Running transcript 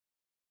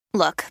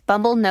Look,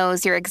 Bumble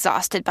knows you're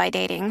exhausted by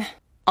dating.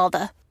 All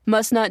the,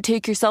 must not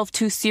take yourself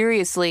too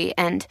seriously,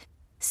 and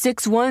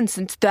 6'1"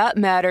 since that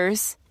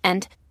matters.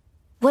 And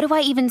what do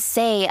I even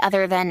say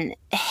other than,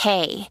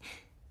 hey?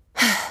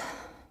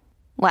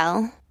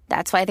 Well,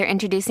 that's why they're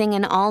introducing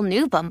an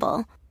all-new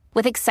Bumble,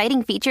 with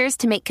exciting features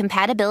to make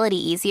compatibility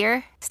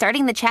easier,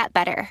 starting the chat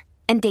better,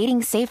 and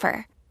dating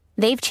safer.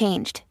 They've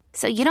changed,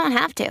 so you don't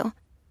have to.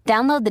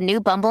 Download the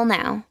new Bumble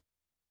now.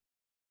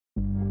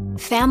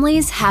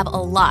 Families have a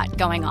lot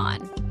going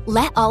on.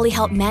 Let Ollie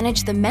help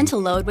manage the mental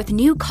load with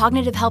new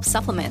cognitive help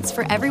supplements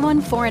for everyone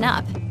 4 and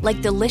up,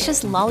 like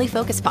delicious Lolly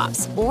Focus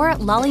Pops or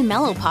Lolly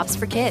Mellow Pops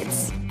for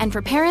kids. And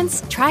for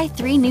parents, try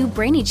 3 new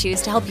Brainy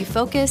Chews to help you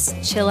focus,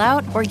 chill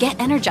out, or get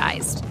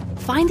energized.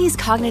 Find these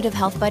cognitive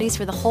health buddies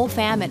for the whole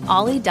fam at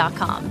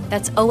ollie.com.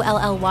 That's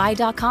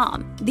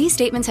OLLY.com. These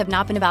statements have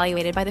not been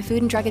evaluated by the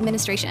Food and Drug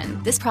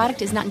Administration. This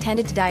product is not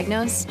intended to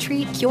diagnose,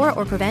 treat, cure,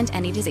 or prevent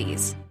any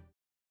disease.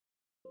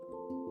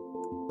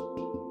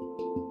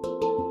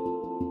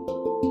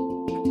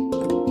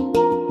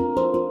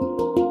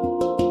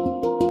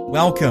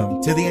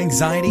 Welcome to the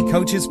Anxiety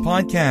Coaches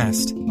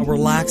Podcast, a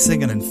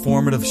relaxing and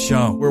informative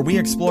show where we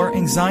explore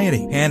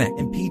anxiety, panic,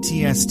 and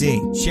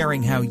PTSD,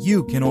 sharing how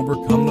you can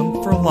overcome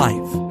them for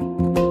life.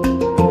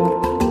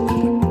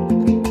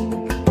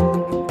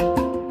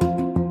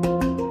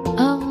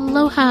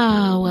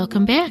 Aloha!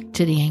 Welcome back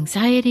to the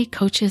Anxiety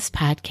Coaches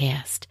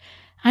Podcast.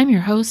 I'm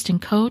your host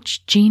and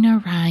coach,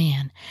 Gina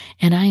Ryan,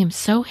 and I am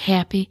so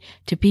happy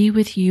to be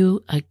with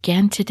you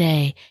again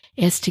today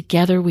as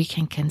together we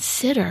can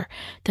consider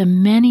the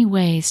many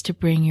ways to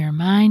bring your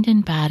mind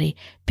and body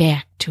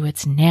back to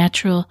its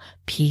natural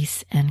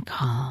peace and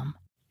calm.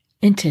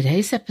 In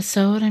today's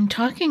episode, I'm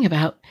talking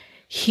about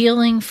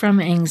healing from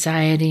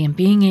anxiety and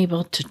being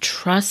able to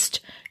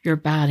trust your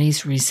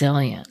body's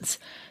resilience.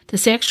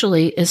 This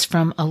actually is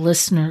from a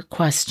listener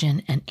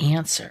question and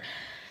answer.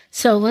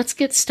 So let's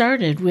get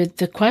started with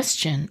the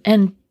question.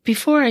 And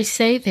before I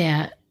say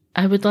that,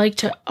 I would like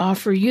to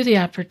offer you the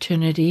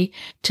opportunity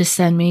to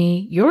send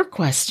me your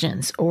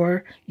questions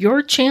or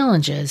your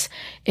challenges,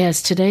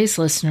 as today's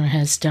listener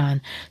has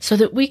done, so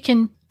that we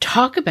can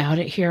talk about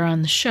it here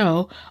on the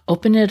show,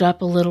 open it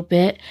up a little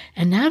bit,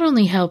 and not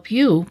only help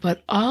you,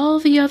 but all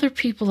the other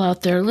people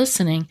out there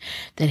listening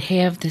that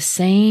have the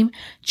same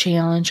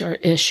challenge or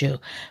issue.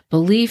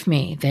 Believe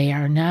me, they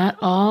are not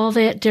all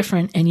that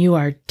different, and you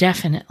are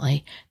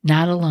definitely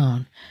not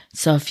alone.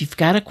 So if you've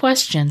got a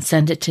question,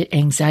 send it to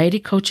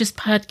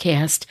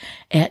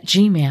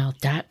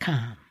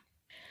anxietycoachespodcast@gmail.com.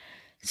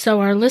 So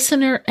our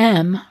listener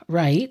M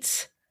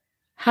writes,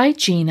 "Hi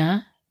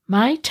Gina,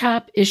 my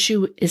top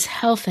issue is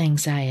health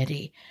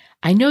anxiety.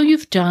 I know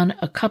you've done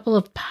a couple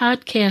of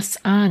podcasts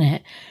on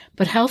it,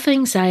 but health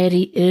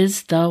anxiety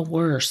is the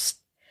worst.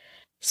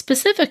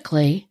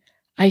 Specifically,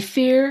 I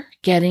fear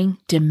getting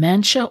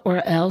dementia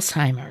or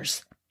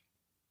Alzheimer's.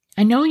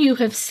 I know you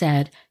have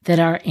said that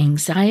our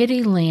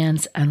anxiety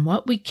lands on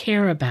what we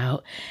care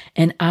about,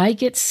 and I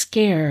get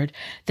scared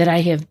that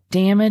I have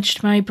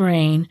damaged my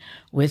brain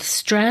with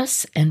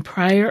stress and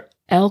prior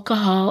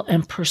alcohol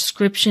and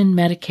prescription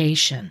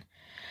medication.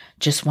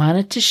 Just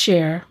wanted to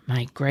share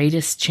my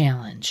greatest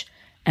challenge.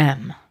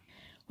 M."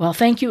 Well,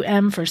 thank you,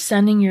 M, for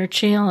sending your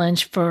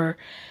challenge for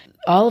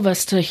all of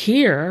us to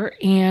hear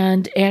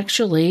and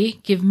actually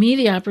give me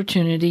the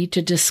opportunity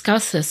to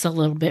discuss this a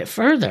little bit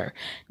further,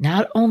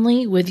 not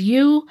only with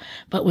you,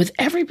 but with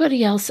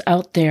everybody else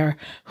out there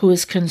who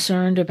is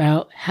concerned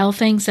about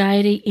health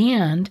anxiety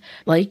and,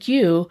 like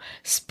you,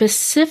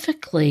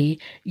 specifically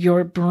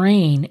your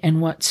brain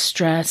and what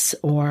stress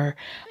or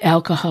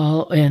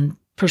alcohol and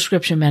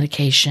prescription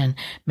medication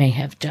may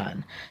have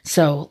done.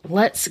 So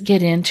let's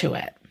get into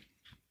it.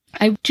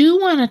 I do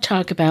want to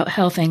talk about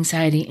health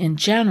anxiety in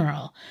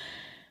general,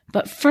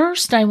 but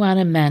first I want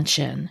to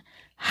mention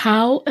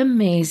how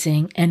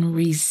amazing and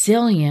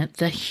resilient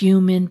the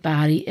human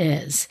body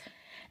is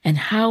and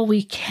how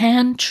we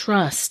can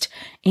trust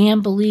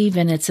and believe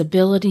in its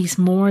abilities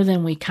more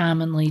than we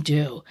commonly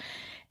do.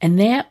 And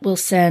that will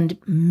send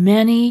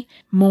many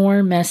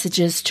more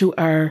messages to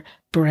our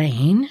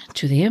brain,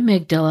 to the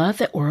amygdala,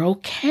 that we're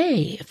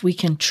okay if we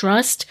can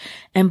trust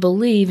and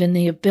believe in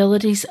the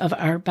abilities of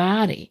our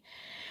body.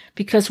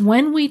 Because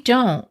when we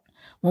don't,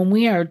 when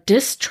we are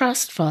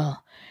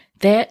distrustful,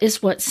 that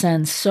is what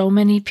sends so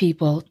many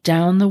people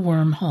down the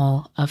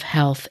wormhole of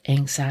health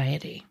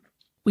anxiety.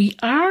 We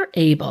are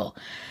able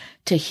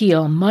to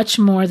heal much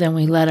more than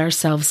we let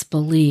ourselves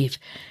believe,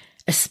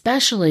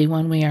 especially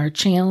when we are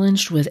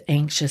challenged with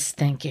anxious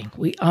thinking.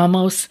 We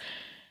almost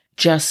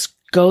just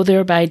go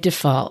there by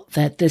default,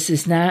 that this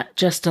is not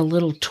just a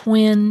little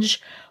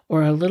twinge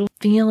or a little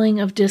feeling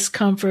of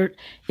discomfort,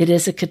 it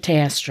is a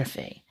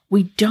catastrophe.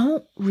 We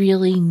don't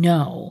really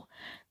know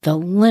the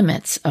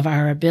limits of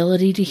our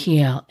ability to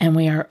heal, and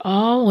we are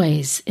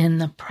always in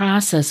the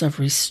process of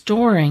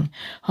restoring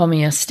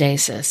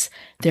homeostasis,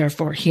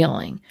 therefore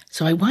healing.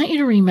 So I want you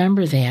to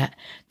remember that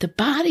the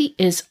body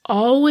is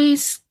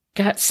always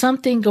got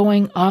something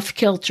going off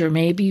kilter.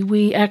 Maybe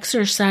we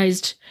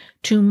exercised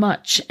too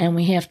much and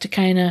we have to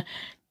kind of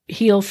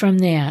heal from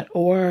that,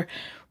 or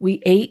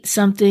we ate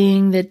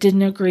something that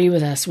didn't agree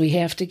with us. We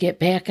have to get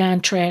back on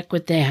track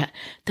with that.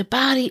 The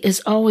body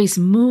is always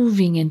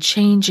moving and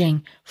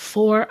changing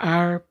for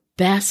our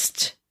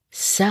best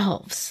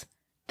selves.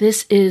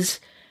 This is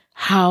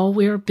how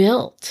we're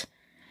built.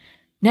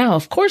 Now,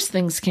 of course,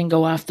 things can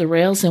go off the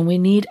rails and we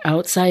need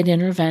outside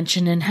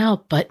intervention and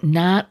help, but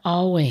not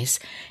always.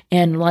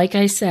 And like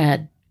I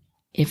said,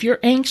 if you're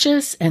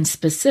anxious, and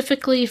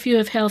specifically if you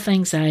have health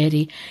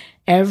anxiety,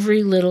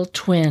 every little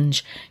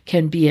twinge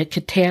can be a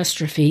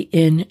catastrophe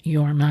in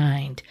your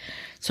mind.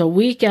 So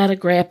we got to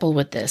grapple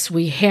with this.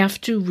 We have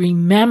to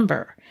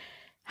remember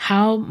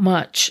how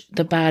much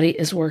the body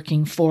is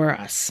working for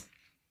us.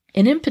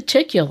 And in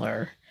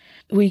particular,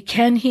 we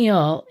can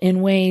heal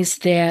in ways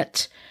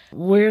that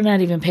we're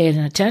not even paying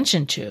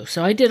attention to.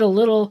 So I did a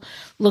little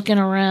looking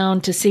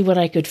around to see what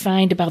I could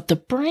find about the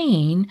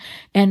brain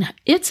and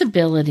its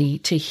ability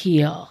to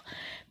heal.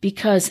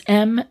 Because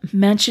Em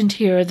mentioned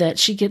here that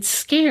she gets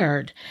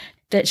scared,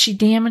 that she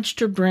damaged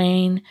her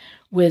brain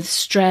with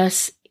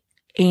stress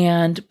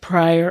and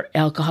prior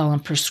alcohol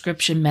and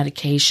prescription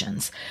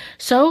medications.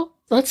 So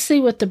let's see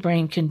what the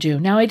brain can do.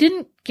 Now, I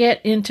didn't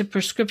get into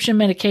prescription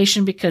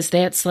medication because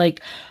that's like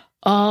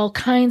all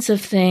kinds of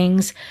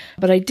things,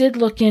 but I did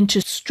look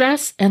into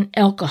stress and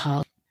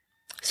alcohol.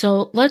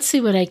 So let's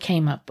see what I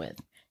came up with.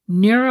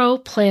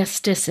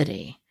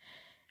 Neuroplasticity.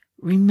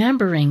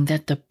 Remembering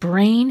that the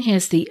brain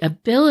has the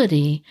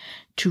ability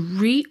to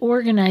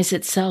reorganize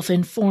itself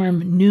and form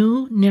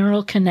new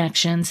neural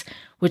connections,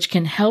 which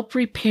can help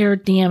repair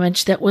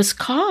damage that was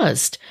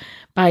caused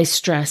by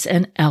stress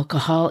and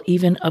alcohol,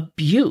 even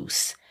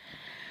abuse.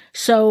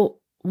 So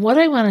what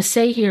I want to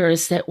say here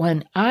is that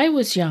when I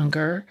was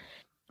younger,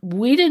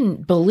 we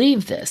didn't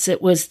believe this.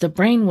 It was the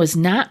brain was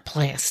not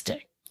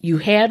plastic. You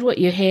had, what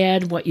you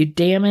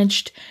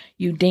damaged,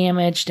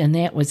 and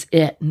that was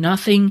it.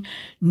 Nothing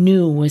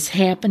new was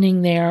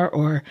happening there,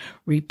 or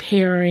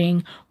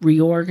repairing,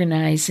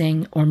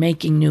 reorganizing, or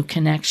making new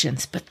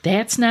connections. But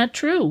that's not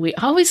true. We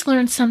always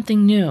learn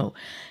something new.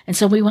 And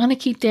so we want to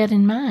keep that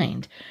in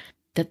mind,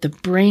 that the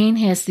brain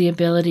has the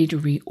ability to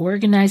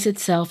reorganize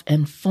itself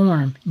and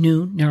form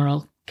new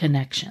neural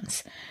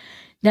connections.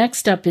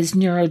 Next up is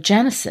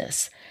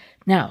neurogenesis.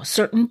 Now,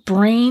 certain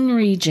brain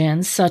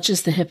regions, such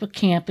as the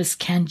hippocampus,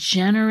 can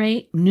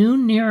generate new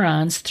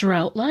neurons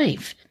throughout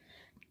life.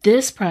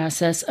 This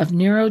process of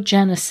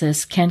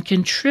neurogenesis can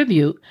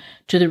contribute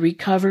to the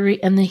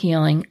recovery and the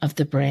healing of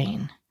the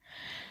brain.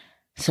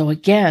 So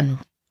again,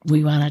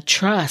 we want to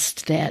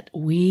trust that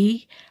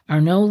we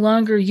are no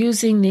longer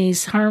using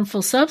these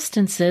harmful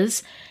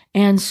substances,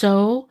 and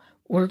so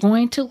we're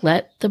going to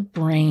let the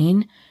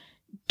brain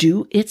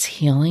do its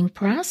healing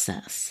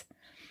process.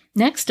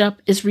 Next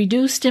up is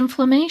reduced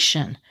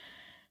inflammation.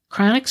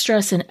 Chronic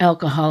stress and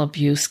alcohol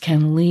abuse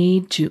can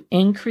lead to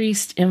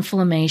increased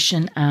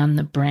inflammation on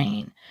the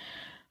brain.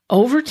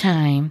 Over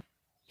time,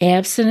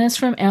 abstinence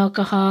from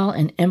alcohol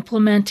and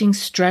implementing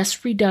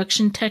stress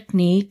reduction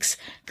techniques,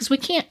 because we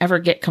can't ever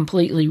get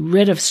completely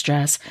rid of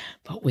stress,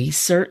 but we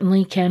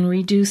certainly can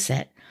reduce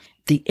it.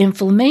 The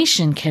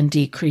inflammation can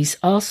decrease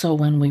also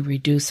when we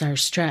reduce our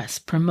stress,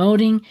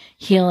 promoting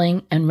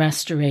healing and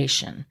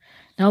restoration.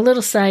 Now, a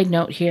little side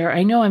note here.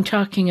 I know I'm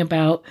talking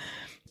about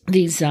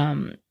these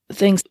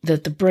things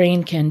that the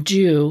brain can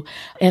do,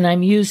 and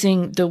I'm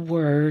using the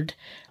word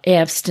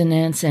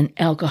abstinence and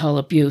alcohol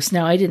abuse.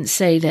 Now, I didn't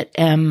say that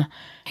Em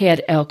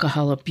had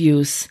alcohol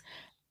abuse.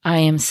 I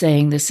am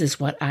saying this is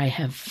what I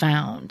have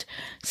found.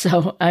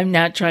 So I'm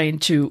not trying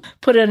to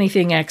put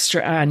anything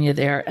extra on you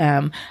there,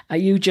 Em.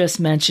 You just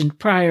mentioned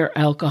prior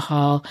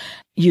alcohol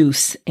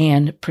use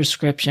and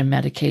prescription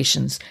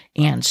medications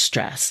and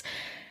stress.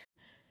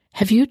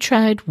 Have you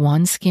tried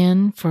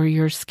OneSkin for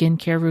your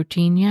skincare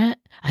routine yet?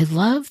 I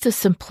love the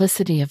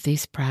simplicity of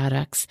these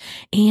products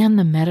and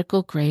the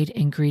medical-grade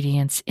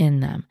ingredients in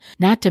them,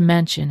 not to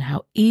mention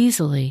how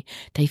easily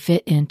they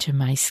fit into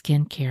my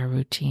skincare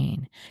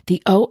routine.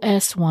 The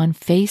OS1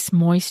 Face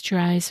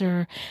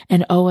Moisturizer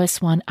and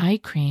OS1 Eye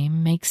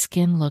Cream make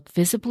skin look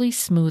visibly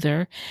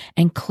smoother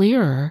and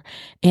clearer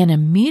and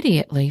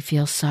immediately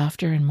feel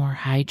softer and more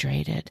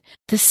hydrated.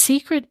 The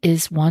secret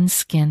is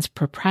OneSkin's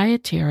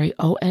proprietary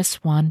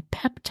OS1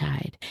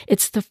 peptide.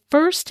 It's the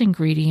first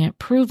ingredient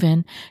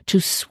proven to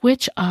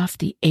switch off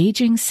the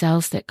aging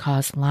cells that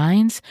cause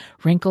lines,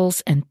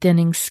 wrinkles, and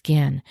thinning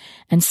skin,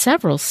 and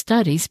several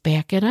studies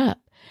back it up.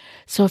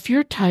 So if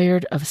you're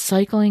tired of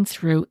cycling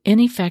through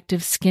ineffective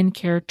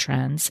skincare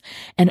trends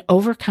and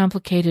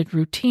overcomplicated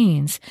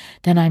routines,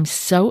 then I'm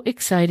so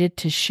excited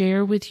to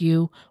share with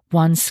you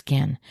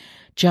OneSkin,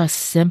 just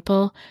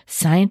simple,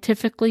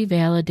 scientifically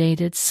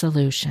validated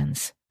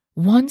solutions.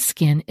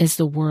 OneSkin is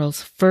the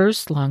world's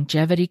first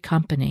longevity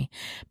company.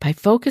 By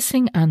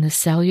focusing on the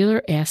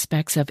cellular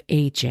aspects of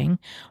aging,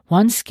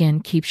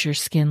 OneSkin keeps your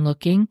skin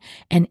looking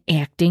and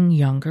acting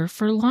younger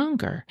for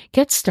longer.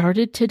 Get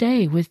started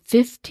today with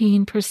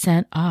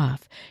 15%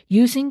 off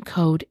using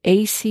code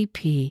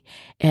ACP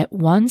at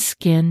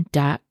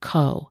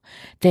oneskin.co.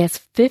 That's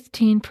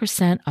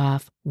 15%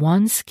 off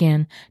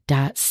oneskin.co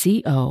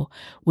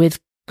with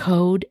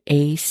code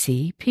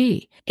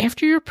ACP.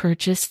 After your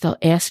purchase, they'll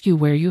ask you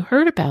where you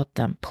heard about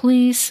them.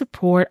 Please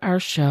support our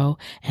show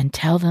and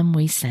tell them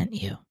we sent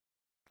you.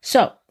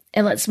 So,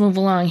 and let's move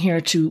along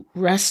here to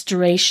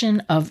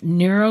restoration of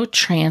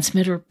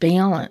neurotransmitter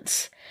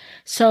balance.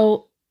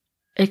 So,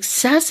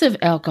 excessive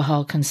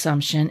alcohol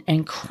consumption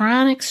and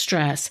chronic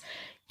stress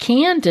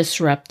can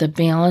disrupt the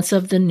balance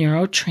of the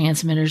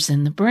neurotransmitters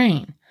in the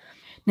brain.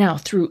 Now,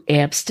 through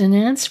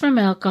abstinence from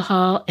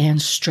alcohol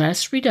and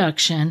stress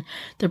reduction,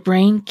 the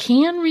brain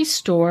can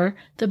restore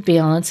the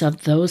balance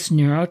of those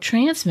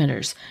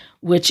neurotransmitters,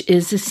 which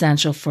is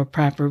essential for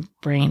proper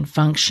brain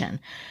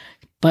function.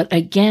 But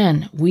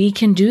again, we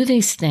can do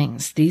these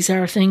things. These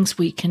are things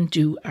we can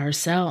do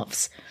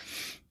ourselves.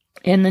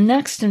 And the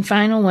next and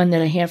final one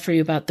that I have for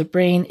you about the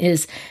brain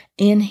is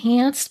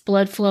enhanced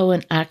blood flow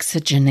and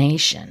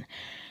oxygenation.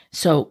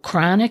 So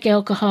chronic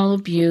alcohol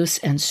abuse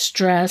and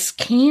stress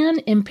can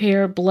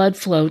impair blood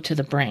flow to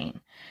the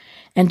brain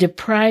and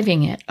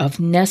depriving it of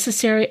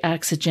necessary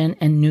oxygen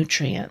and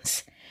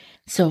nutrients.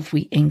 So if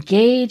we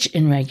engage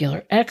in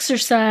regular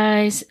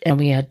exercise and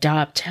we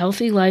adopt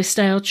healthy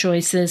lifestyle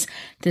choices,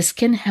 this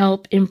can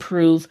help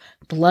improve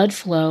blood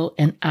flow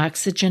and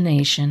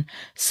oxygenation,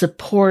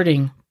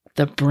 supporting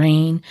the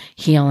brain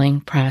healing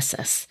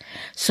process.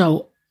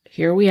 So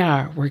here we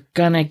are. We're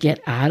going to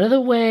get out of the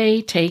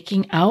way,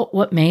 taking out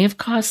what may have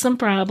caused some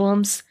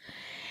problems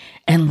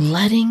and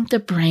letting the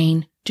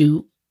brain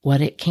do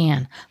what it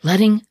can,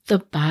 letting the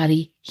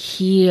body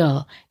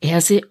heal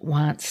as it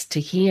wants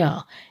to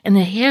heal. And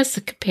it has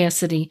the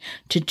capacity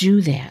to do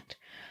that.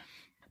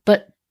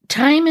 But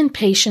time and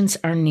patience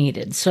are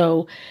needed.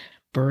 So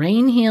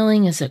brain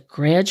healing is a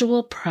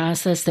gradual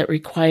process that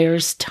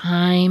requires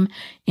time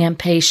and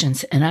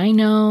patience. And I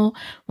know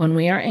when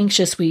we are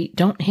anxious, we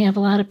don't have a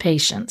lot of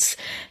patience.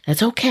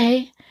 That's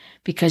okay,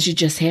 because you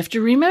just have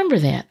to remember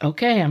that.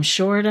 Okay, I'm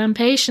short on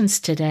patience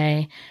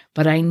today,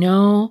 but I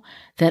know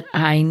that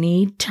I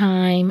need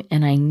time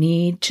and I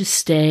need to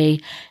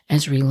stay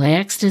as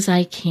relaxed as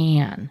I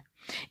can.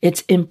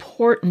 It's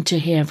important to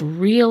have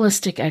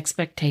realistic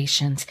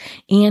expectations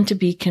and to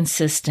be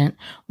consistent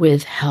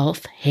with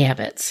health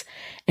habits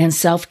and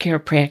self-care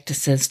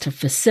practices to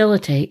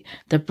facilitate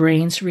the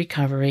brain's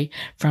recovery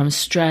from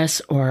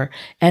stress or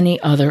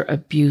any other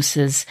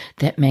abuses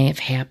that may have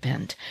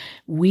happened.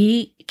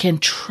 We can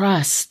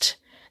trust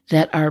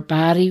that our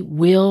body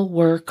will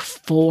work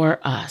for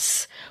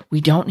us.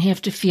 We don't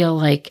have to feel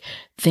like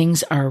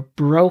things are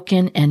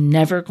broken and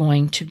never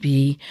going to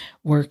be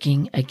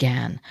working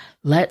again.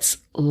 Let's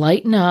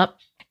lighten up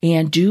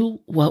and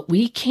do what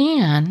we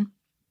can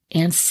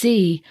and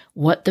see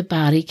what the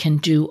body can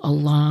do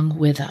along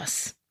with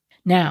us.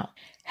 Now,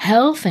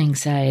 health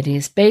anxiety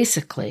is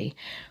basically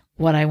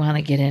what I want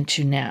to get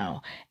into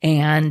now.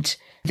 And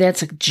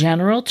that's a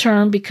general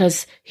term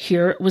because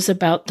here it was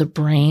about the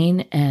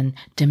brain and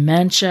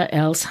dementia,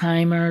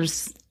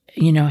 Alzheimer's,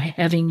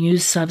 having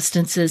used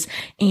substances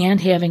and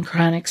having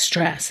chronic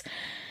stress.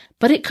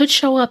 But it could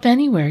show up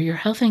anywhere. Your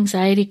health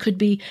anxiety could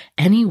be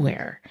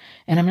anywhere.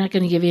 And I'm not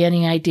going to give you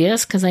any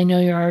ideas because I know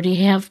you already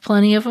have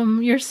plenty of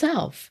them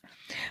yourself.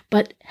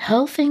 But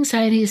health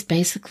anxiety is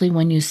basically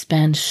when you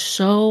spend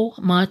so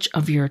much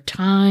of your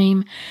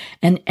time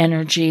and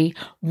energy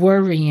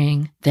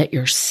worrying that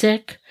you're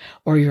sick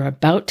or you're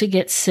about to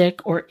get sick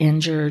or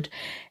injured,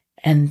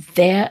 and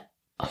that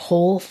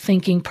whole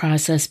thinking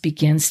process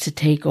begins to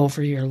take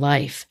over your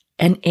life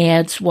and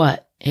adds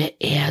what? It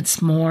adds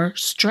more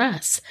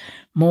stress,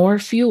 more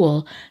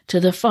fuel to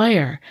the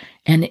fire,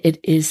 and it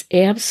is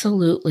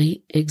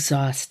absolutely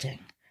exhausting.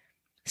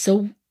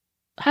 So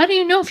how do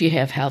you know if you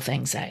have health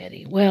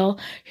anxiety? Well,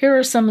 here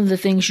are some of the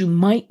things you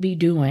might be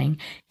doing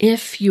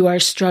if you are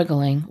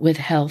struggling with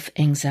health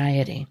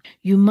anxiety.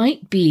 You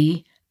might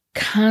be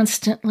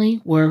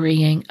constantly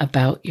worrying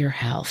about your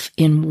health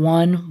in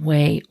one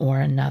way or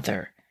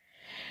another.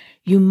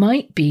 You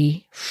might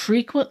be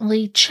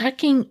frequently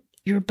checking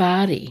your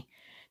body,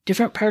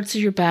 different parts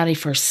of your body,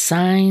 for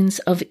signs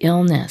of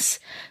illness,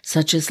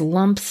 such as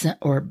lumps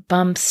or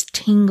bumps,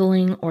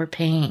 tingling, or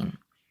pain.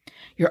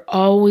 You're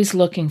always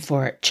looking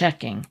for it,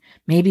 checking,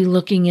 maybe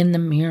looking in the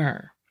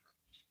mirror.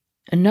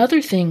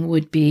 Another thing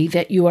would be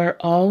that you are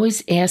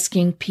always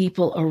asking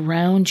people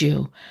around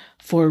you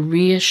for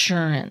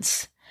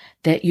reassurance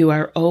that you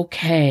are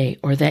okay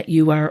or that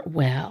you are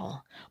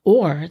well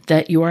or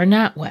that you are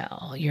not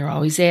well. You're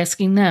always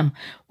asking them,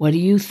 what do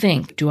you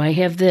think? Do I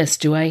have this?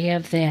 Do I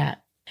have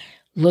that?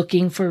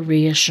 Looking for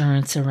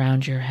reassurance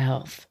around your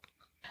health.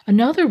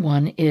 Another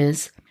one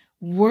is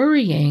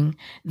worrying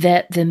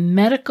that the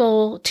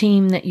medical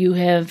team that you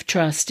have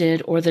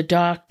trusted or the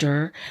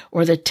doctor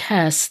or the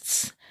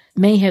tests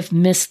may have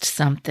missed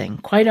something.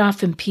 Quite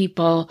often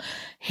people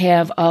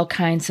have all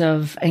kinds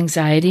of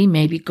anxiety,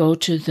 maybe go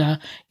to the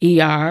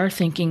ER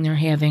thinking they're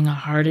having a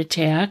heart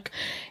attack.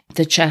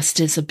 The chest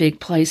is a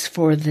big place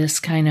for this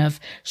kind of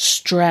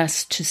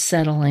stress to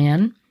settle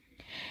in.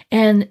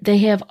 And they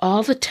have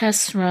all the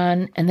tests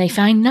run and they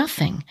find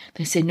nothing.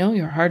 They say, no,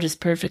 your heart is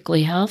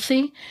perfectly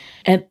healthy.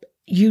 And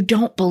you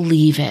don't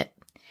believe it.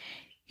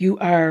 You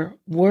are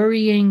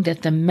worrying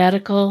that the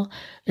medical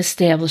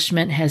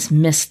establishment has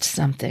missed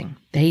something.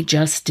 They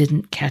just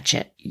didn't catch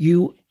it.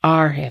 You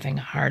are having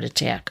a heart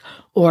attack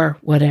or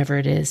whatever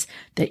it is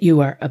that you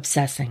are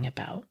obsessing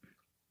about.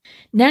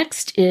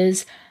 Next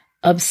is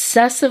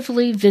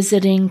obsessively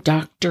visiting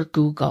Dr.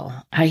 Google.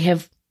 I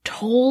have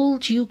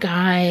told you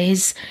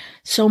guys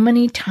so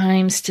many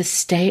times to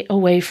stay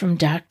away from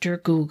Dr.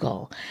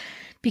 Google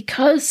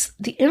because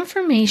the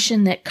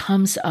information that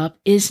comes up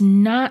is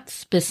not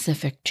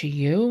specific to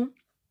you.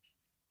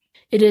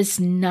 It is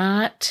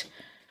not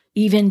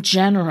even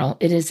general.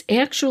 It is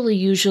actually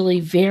usually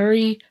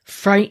very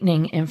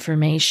frightening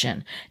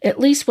information, at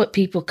least what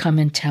people come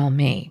and tell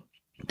me.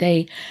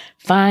 They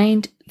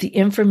find the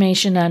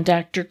information on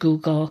Dr.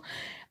 Google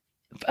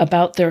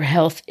about their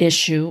health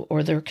issue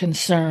or their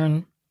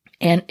concern,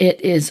 and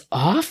it is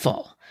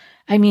awful.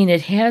 I mean,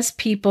 it has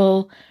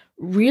people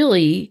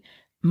really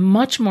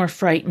much more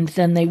frightened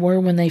than they were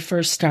when they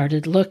first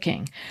started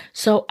looking.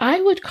 So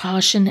I would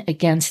caution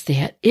against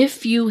that.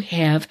 If you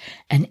have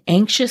an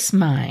anxious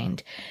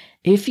mind,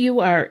 if you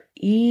are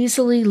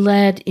easily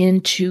led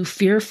into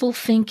fearful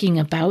thinking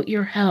about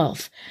your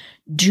health,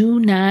 do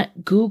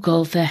not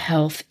Google the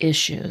health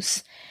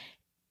issues.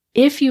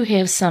 If you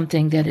have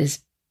something that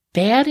is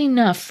bad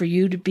enough for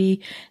you to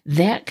be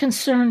that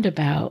concerned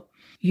about,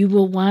 you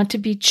will want to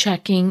be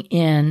checking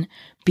in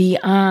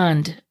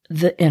beyond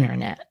the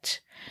internet.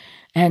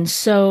 And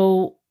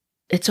so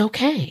it's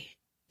okay.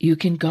 You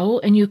can go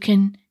and you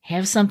can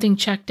have something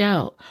checked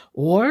out.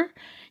 Or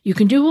you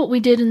can do what we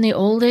did in the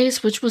old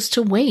days, which was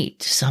to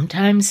wait.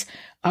 Sometimes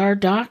our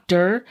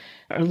doctor,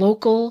 our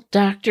local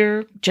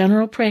doctor,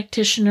 general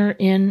practitioner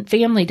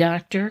family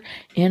doctor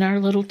in our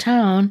little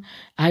town,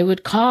 I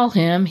would call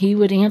him. He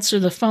would answer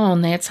the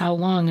phone. That's how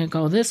long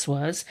ago this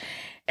was.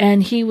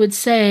 And he would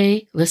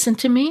say, listen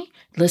to me,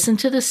 listen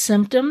to the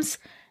symptoms.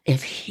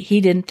 If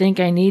he didn't think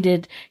I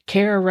needed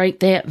care right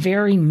that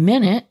very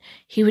minute,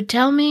 he would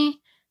tell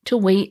me to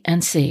wait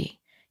and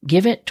see.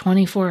 Give it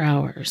 24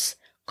 hours.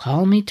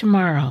 Call me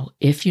tomorrow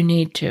if you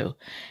need to.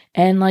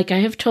 And like I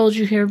have told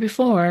you here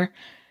before,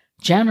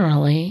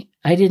 generally,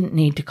 I didn't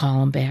need to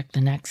call him back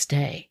the next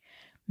day.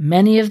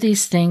 Many of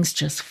these things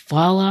just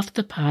fall off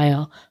the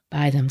pile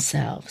by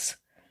themselves.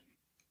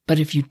 But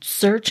if you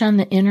search on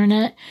the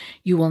internet,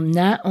 you will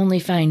not only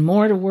find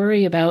more to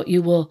worry about,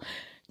 you will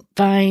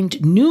find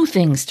new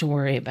things to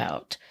worry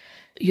about.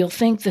 You'll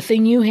think the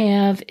thing you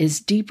have is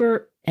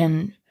deeper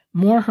and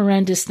more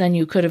horrendous than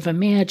you could have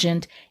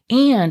imagined,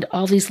 and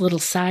all these little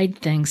side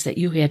things that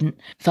you hadn't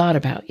thought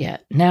about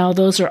yet. Now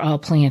those are all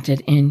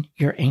planted in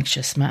your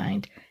anxious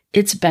mind.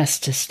 It's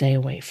best to stay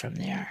away from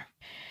there.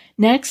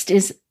 Next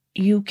is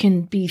you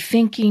can be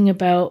thinking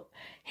about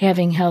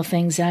having health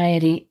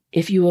anxiety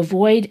if you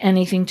avoid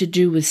anything to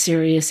do with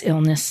serious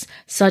illness,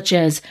 such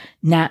as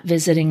not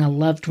visiting a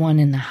loved one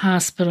in the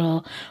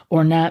hospital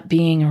or not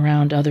being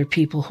around other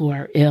people who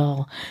are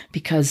ill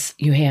because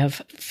you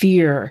have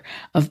fear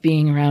of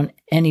being around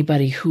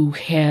anybody who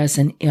has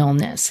an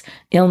illness.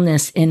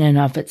 Illness in and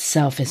of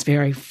itself is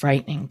very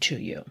frightening to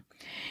you.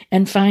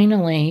 And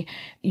finally,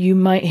 you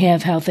might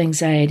have health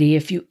anxiety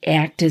if you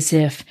act as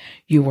if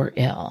you were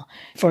ill.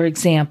 For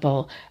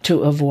example,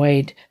 to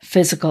avoid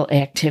physical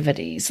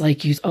activities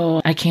like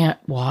I can't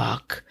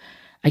walk.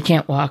 I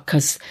can't walk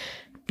because,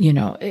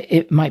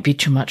 it might be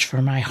too much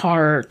for my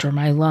heart or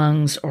my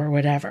lungs or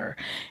whatever.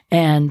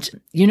 And,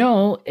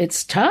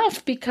 it's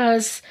tough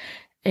because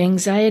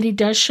anxiety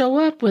does show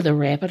up with a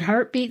rapid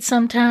heartbeat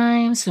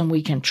sometimes, and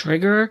we can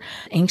trigger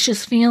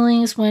anxious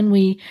feelings when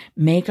we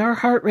make our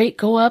heart rate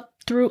go up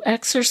through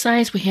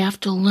exercise. We have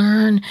to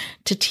learn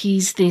to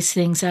tease these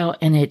things out,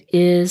 and it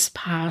is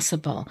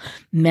possible.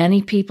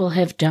 Many people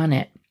have done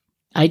it.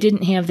 I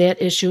didn't have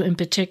that issue in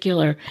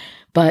particular,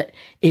 but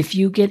if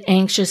you get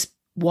anxious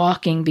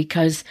walking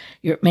because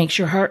it makes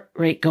your heart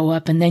rate go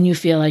up and then you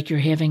feel like you're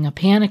having a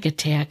panic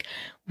attack,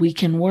 we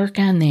can work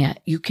on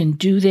that. You can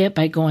do that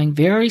by going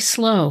very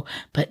slow,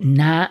 but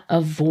not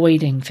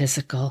avoiding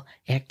physical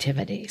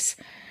activities.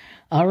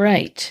 All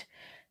right.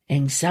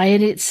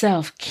 Anxiety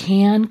itself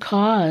can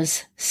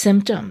cause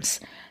symptoms,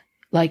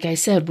 like I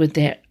said, with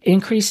that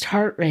increased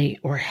heart rate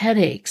or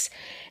headaches,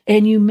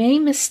 and you may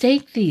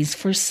mistake these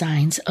for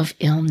signs of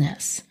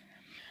illness.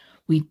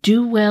 We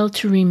do well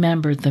to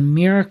remember the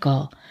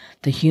miracle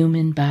the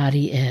human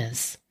body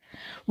is.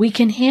 We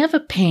can have a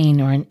pain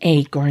or an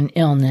ache or an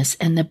illness,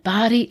 and the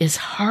body is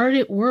hard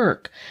at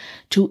work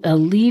to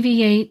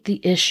alleviate the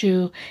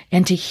issue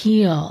and to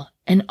heal,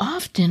 and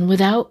often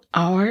without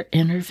our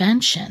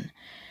intervention.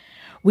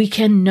 We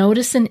can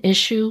notice an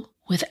issue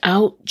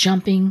without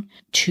jumping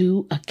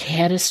to a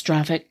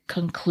catastrophic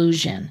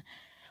conclusion.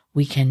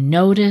 We can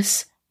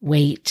notice,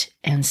 wait,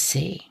 and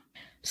see.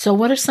 So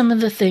what are some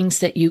of the things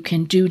that you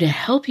can do to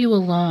help you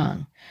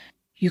along?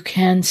 You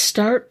can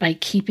start by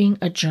keeping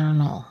a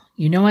journal.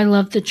 You know I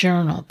love the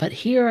journal, but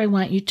here I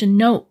want you to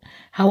note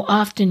how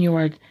often you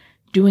are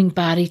doing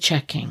body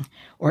checking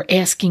or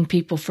asking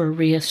people for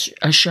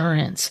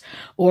reassurance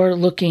or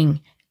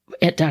looking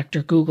at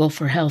Dr. Google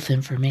for health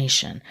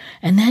information,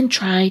 and then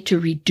try to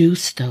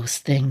reduce those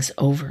things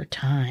over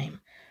time.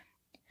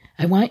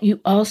 I want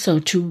you also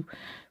to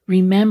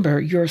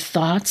remember your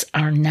thoughts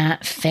are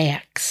not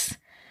facts.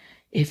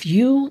 If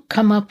you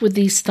come up with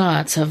these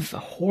thoughts of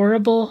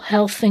horrible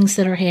health things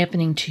that are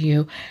happening to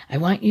you, I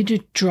want you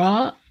to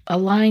draw a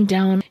line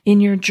down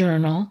in your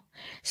journal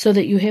so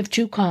that you have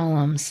 2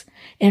 columns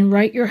and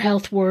write your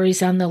health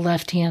worries on the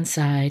left-hand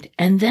side.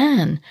 And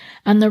then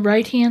on the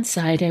right-hand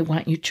side, I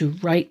want you to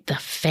write the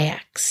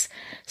facts,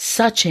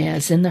 such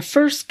as in the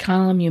first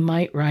column, you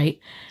might write,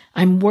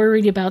 I'm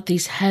worried about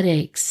these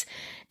headaches,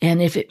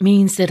 and if it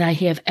means that I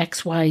have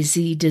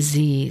XYZ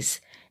disease.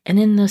 And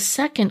in the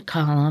second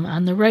column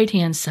on the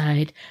right-hand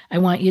side, I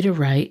want you to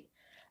write,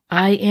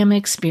 I am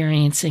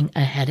experiencing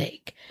a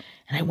headache.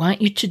 And I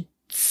want you to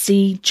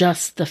see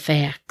just the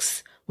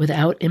facts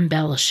without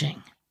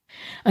embellishing.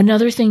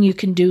 Another thing you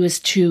can do is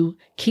to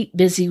keep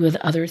busy with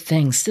other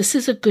things. This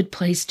is a good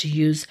place to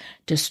use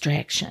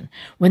distraction.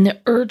 When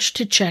the urge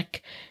to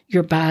check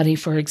your body,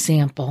 for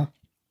example,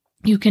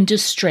 you can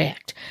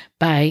distract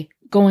by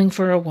going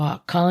for a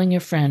walk, calling a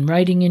friend,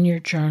 writing in your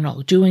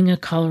journal, doing a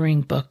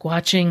coloring book,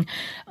 watching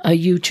a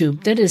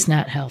YouTube that is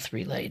not health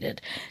related.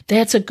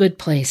 That's a good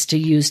place to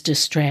use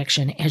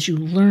distraction as you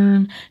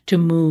learn to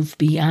move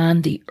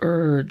beyond the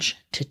urge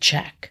to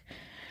check.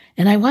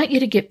 And I want you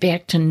to get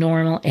back to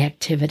normal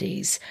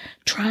activities.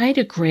 Try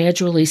to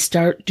gradually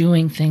start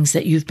doing things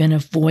that you've been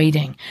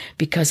avoiding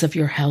because of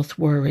your health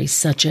worries,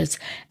 such as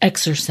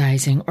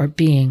exercising or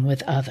being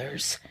with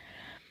others.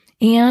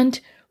 And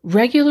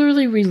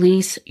regularly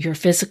release your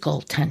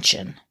physical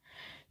tension.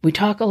 We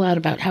talk a lot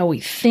about how we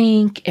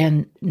think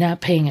and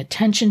not paying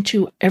attention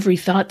to every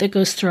thought that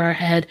goes through our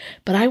head,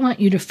 but I want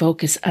you to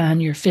focus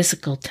on your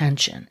physical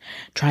tension.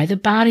 Try the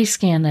body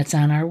scan that's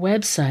on our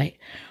website,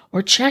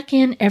 or check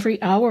in every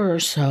hour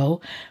or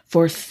so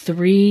for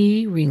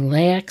 3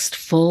 relaxed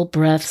full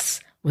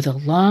breaths with a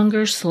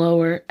longer,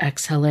 slower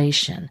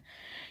exhalation.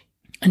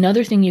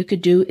 Another thing you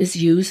could do is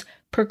use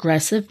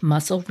progressive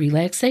muscle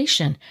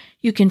relaxation.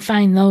 You can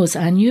find those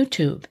on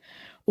YouTube.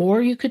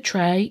 Or you could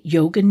try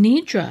Yoga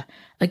Nidra.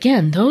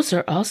 Again, those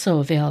are also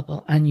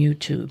available on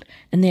YouTube.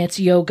 And that's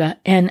Yoga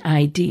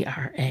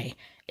Nidra.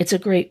 It's a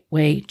great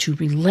way to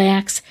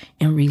relax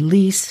and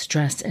release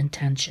stress and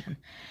tension.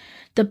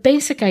 The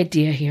basic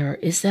idea here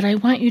is that I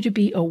want you to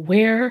be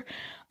aware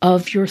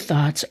of your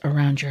thoughts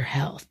around your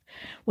health.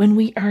 When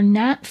we are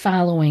not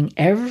following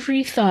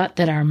every thought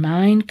that our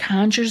mind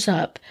conjures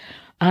up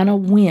on a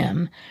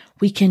whim,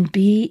 we can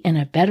be in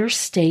a better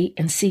state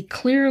and see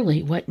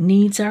clearly what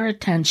needs our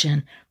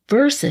attention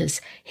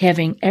versus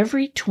having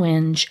every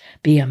twinge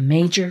be a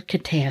major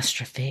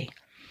catastrophe.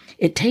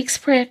 It takes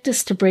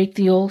practice to break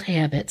the old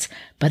habits,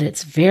 but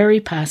it's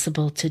very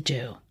possible to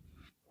do.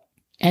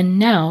 And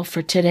now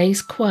for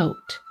today's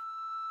quote.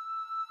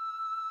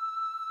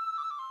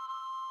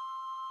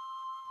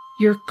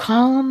 Your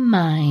calm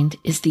mind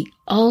is the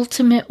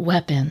ultimate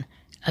weapon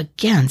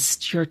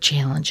against your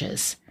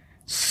challenges.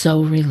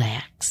 So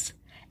relax.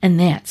 And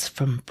that's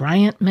from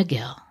Bryant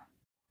McGill.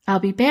 I'll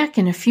be back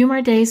in a few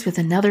more days with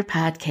another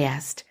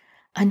podcast.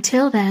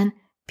 Until then,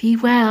 be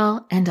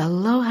well and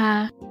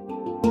aloha.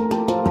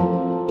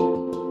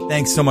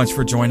 Thanks so much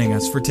for joining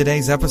us for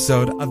today's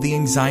episode of the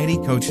Anxiety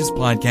Coaches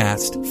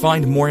Podcast.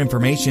 Find more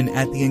information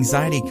at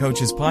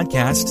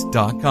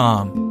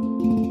theanxietycoachespodcast.com.